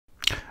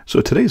So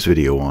today's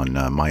video on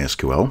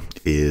MySQL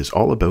is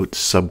all about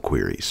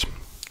subqueries.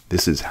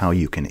 This is how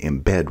you can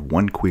embed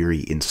one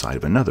query inside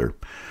of another.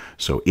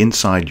 So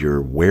inside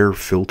your where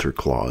filter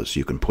clause,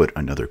 you can put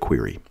another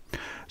query.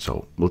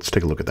 So let's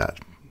take a look at that.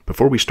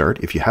 Before we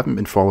start, if you haven't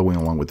been following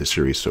along with the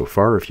series so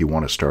far, if you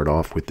want to start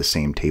off with the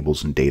same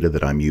tables and data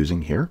that I'm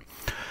using here,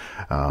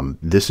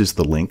 this is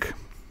the link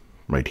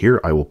right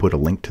here. I will put a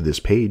link to this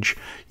page.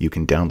 You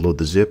can download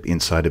the zip.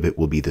 Inside of it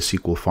will be the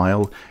SQL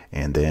file,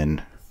 and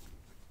then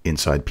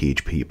inside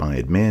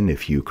PHP-MyAdmin,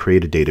 if you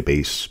create a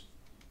database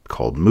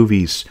called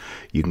movies,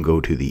 you can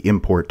go to the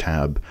import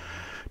tab,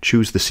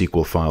 choose the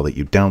SQL file that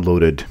you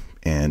downloaded,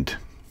 and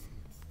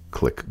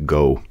click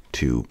go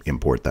to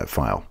import that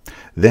file.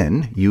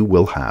 Then you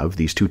will have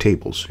these two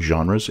tables,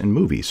 genres and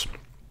movies.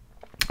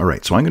 All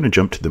right, so I'm going to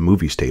jump to the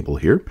movies table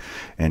here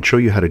and show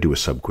you how to do a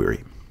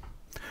subquery.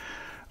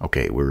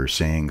 Okay, we're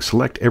saying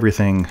select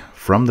everything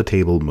from the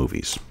table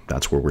movies.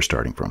 That's where we're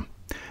starting from.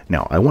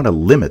 Now, I want to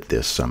limit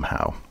this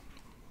somehow.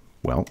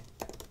 Well,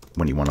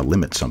 when you want to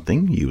limit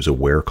something, use a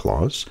where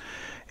clause,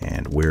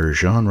 and where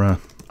genre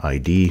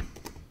ID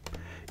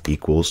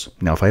equals.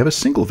 Now, if I have a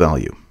single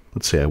value,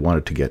 let's say I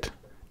wanted to get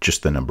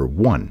just the number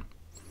 1,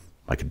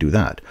 I could do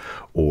that.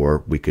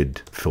 Or we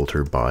could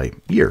filter by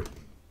year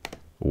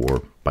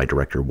or by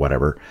director,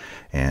 whatever.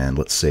 And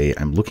let's say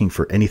I'm looking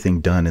for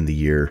anything done in the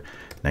year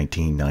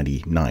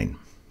 1999.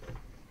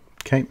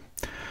 Okay,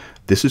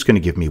 this is going to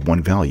give me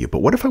one value.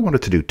 But what if I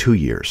wanted to do 2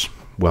 years?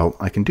 Well,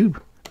 I can do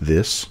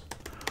this,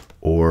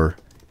 or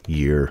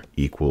year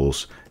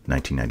equals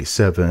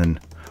 1997,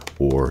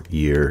 or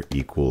year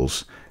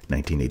equals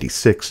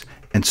 1986,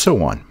 and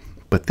so on.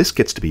 But this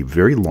gets to be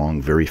very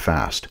long, very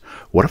fast.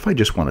 What if I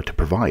just wanted to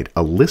provide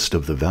a list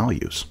of the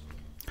values?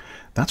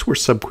 That's where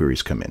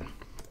subqueries come in.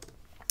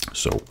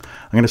 So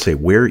I'm going to say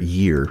where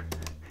year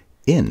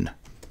in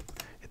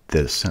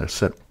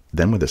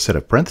then with a set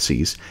of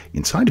parentheses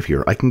inside of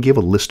here, I can give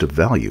a list of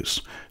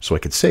values. So I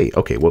could say,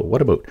 okay, well,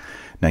 what about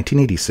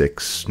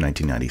 1986,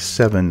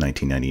 1997,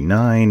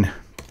 1999,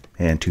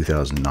 and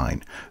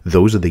 2009?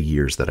 Those are the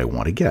years that I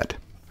want to get.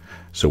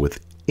 So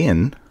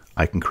within,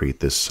 I can create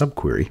this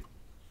subquery.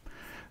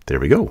 There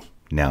we go.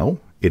 Now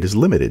it is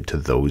limited to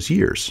those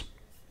years.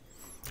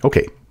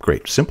 Okay,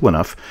 great. Simple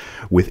enough.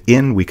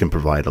 Within, we can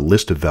provide a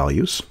list of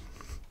values.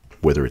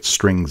 Whether it's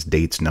strings,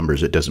 dates,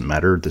 numbers, it doesn't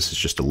matter. This is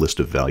just a list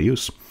of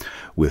values.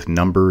 With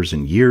numbers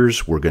and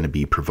years, we're going to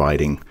be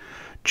providing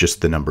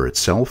just the number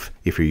itself.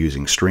 If you're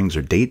using strings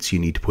or dates, you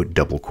need to put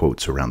double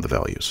quotes around the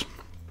values.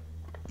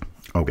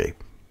 Okay.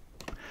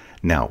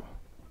 Now,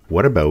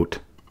 what about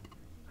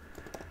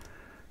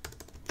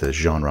the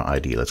genre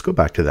ID? Let's go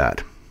back to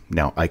that.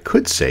 Now, I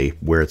could say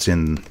where it's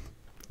in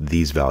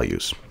these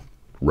values.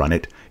 Run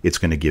it. It's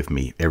going to give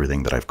me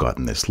everything that I've got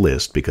in this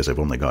list because I've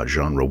only got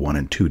genre 1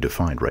 and 2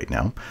 defined right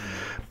now.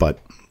 But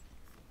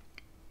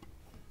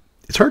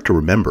it's hard to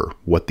remember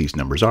what these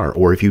numbers are,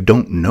 or if you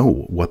don't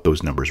know what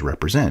those numbers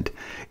represent,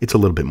 it's a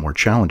little bit more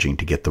challenging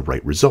to get the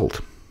right result.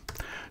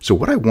 So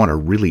what I want to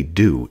really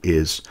do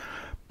is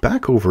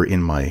back over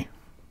in my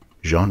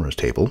genres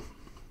table,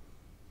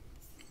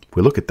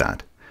 we look at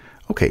that.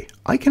 Okay,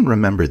 I can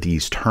remember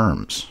these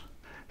terms.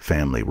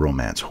 Family,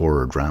 romance,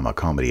 horror, drama,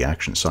 comedy,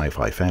 action,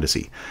 sci-fi,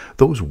 fantasy.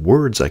 Those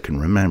words I can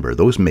remember.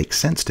 Those make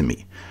sense to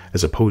me,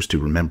 as opposed to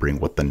remembering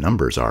what the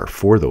numbers are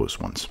for those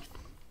ones.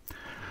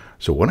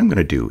 So what I'm going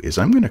to do is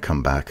I'm going to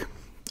come back,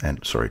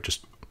 and sorry,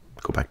 just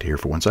go back to here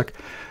for one sec.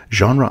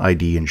 Genre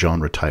ID and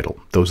genre title.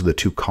 Those are the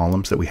two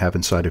columns that we have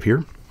inside of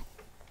here.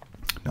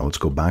 Now let's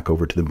go back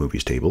over to the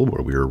movies table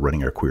where we were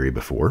running our query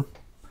before.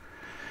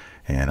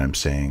 And I'm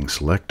saying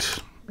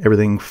select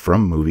everything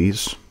from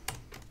movies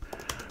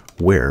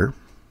where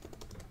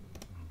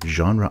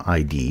genre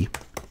ID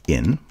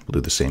in, we'll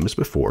do the same as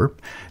before.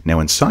 Now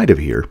inside of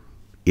here,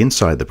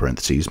 inside the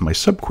parentheses, my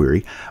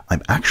subquery,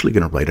 I'm actually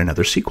going to write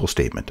another SQL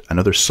statement,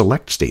 another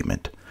select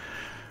statement.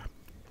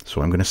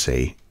 So I'm going to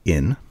say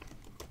in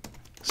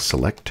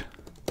select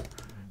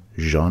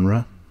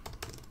genre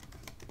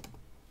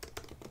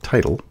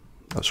title,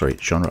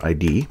 genre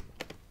ID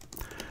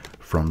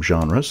from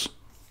genres.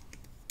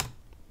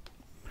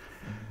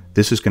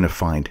 This is going to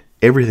find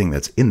everything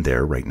that's in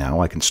there right now.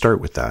 I can start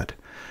with that.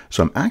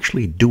 So I'm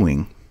actually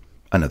doing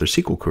another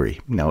SQL query.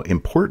 Now,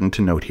 important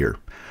to note here,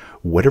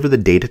 whatever the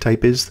data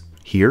type is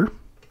here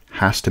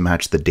has to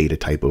match the data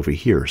type over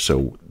here.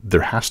 So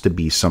there has to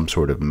be some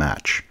sort of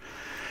match.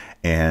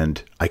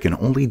 And I can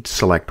only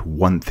select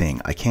one thing.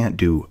 I can't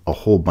do a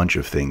whole bunch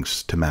of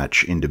things to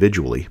match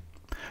individually.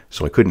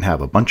 So I couldn't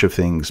have a bunch of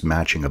things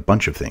matching a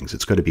bunch of things.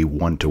 It's got to be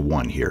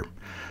one-to-one here.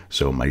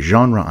 So my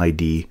genre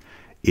ID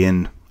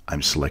in,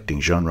 I'm selecting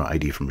genre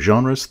ID from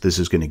genres. This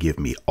is going to give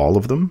me all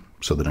of them.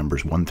 So the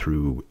numbers 1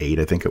 through 8,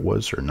 I think it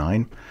was, or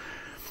 9.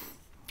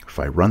 If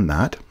I run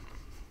that,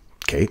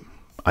 okay,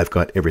 I've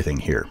got everything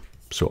here.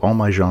 So all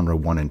my genre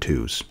 1 and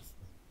 2s,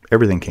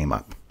 everything came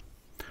up.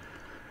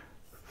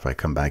 If I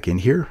come back in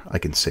here, I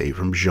can say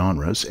from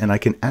genres, and I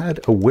can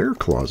add a where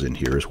clause in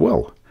here as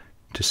well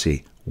to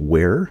see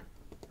where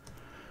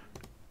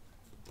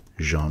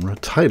genre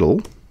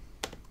title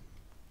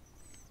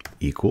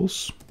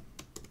equals,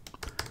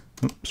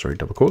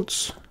 double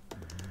quotes,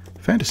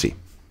 fantasy,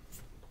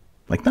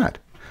 like that.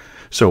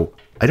 So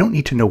I don't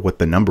need to know what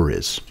the number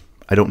is.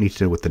 I don't need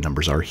to know what the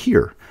numbers are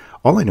here.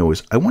 All I know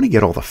is I want to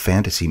get all the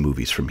fantasy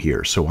movies from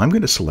here. So I'm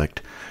going to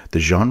select the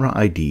genre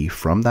ID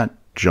from that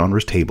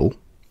genres table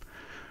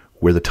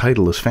where the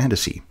title is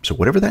fantasy. So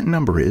whatever that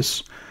number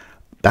is,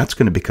 that's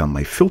going to become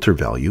my filter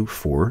value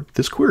for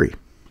this query.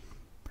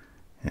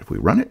 And if we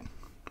run it,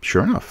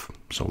 sure enough.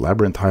 So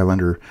Labyrinth,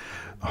 Highlander,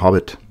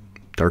 Hobbit,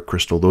 Dark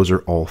Crystal, those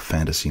are all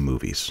fantasy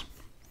movies.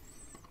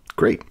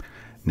 Great.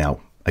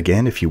 Now,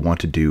 again, if you want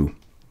to do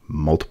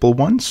multiple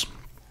ones,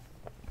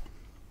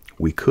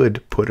 we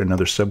could put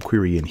another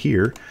subquery in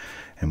here,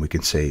 and we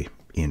can say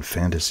in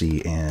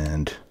fantasy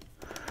and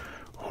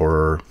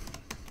horror,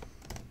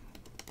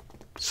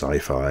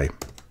 sci-fi,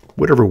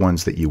 whatever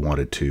ones that you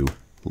wanted to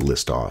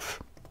list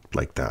off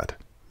like that.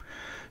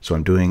 So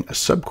I'm doing a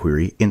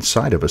subquery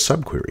inside of a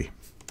subquery.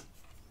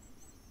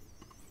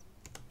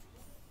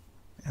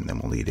 And then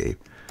we'll need a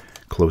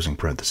closing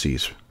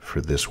parentheses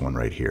for this one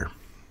right here.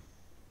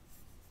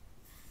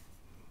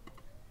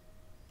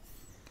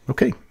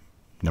 Okay,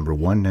 number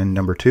 1 and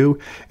number 2,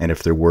 and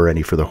if there were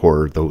any for the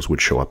horror, those would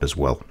show up as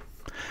well.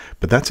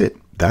 But that's it.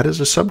 That is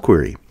a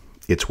subquery.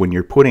 It's when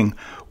you're putting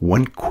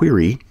one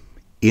query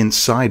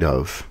inside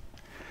of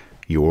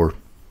your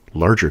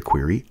larger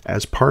query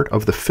as part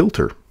of the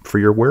filter for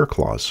your where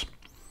clause.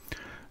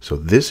 So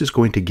this is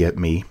going to get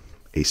me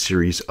a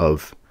series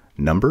of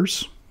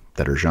numbers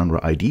that are genre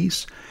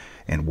IDs,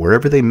 and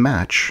wherever they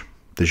match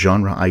the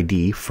genre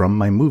ID from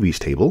my movies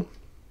table,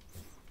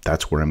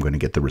 that's where I'm going to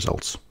get the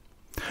results.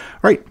 All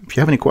right, if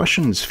you have any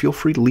questions, feel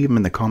free to leave them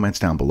in the comments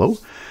down below.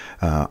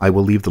 I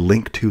will leave the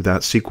link to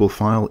that SQL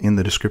file in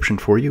the description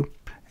for you.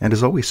 And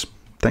as always,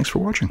 thanks for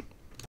watching.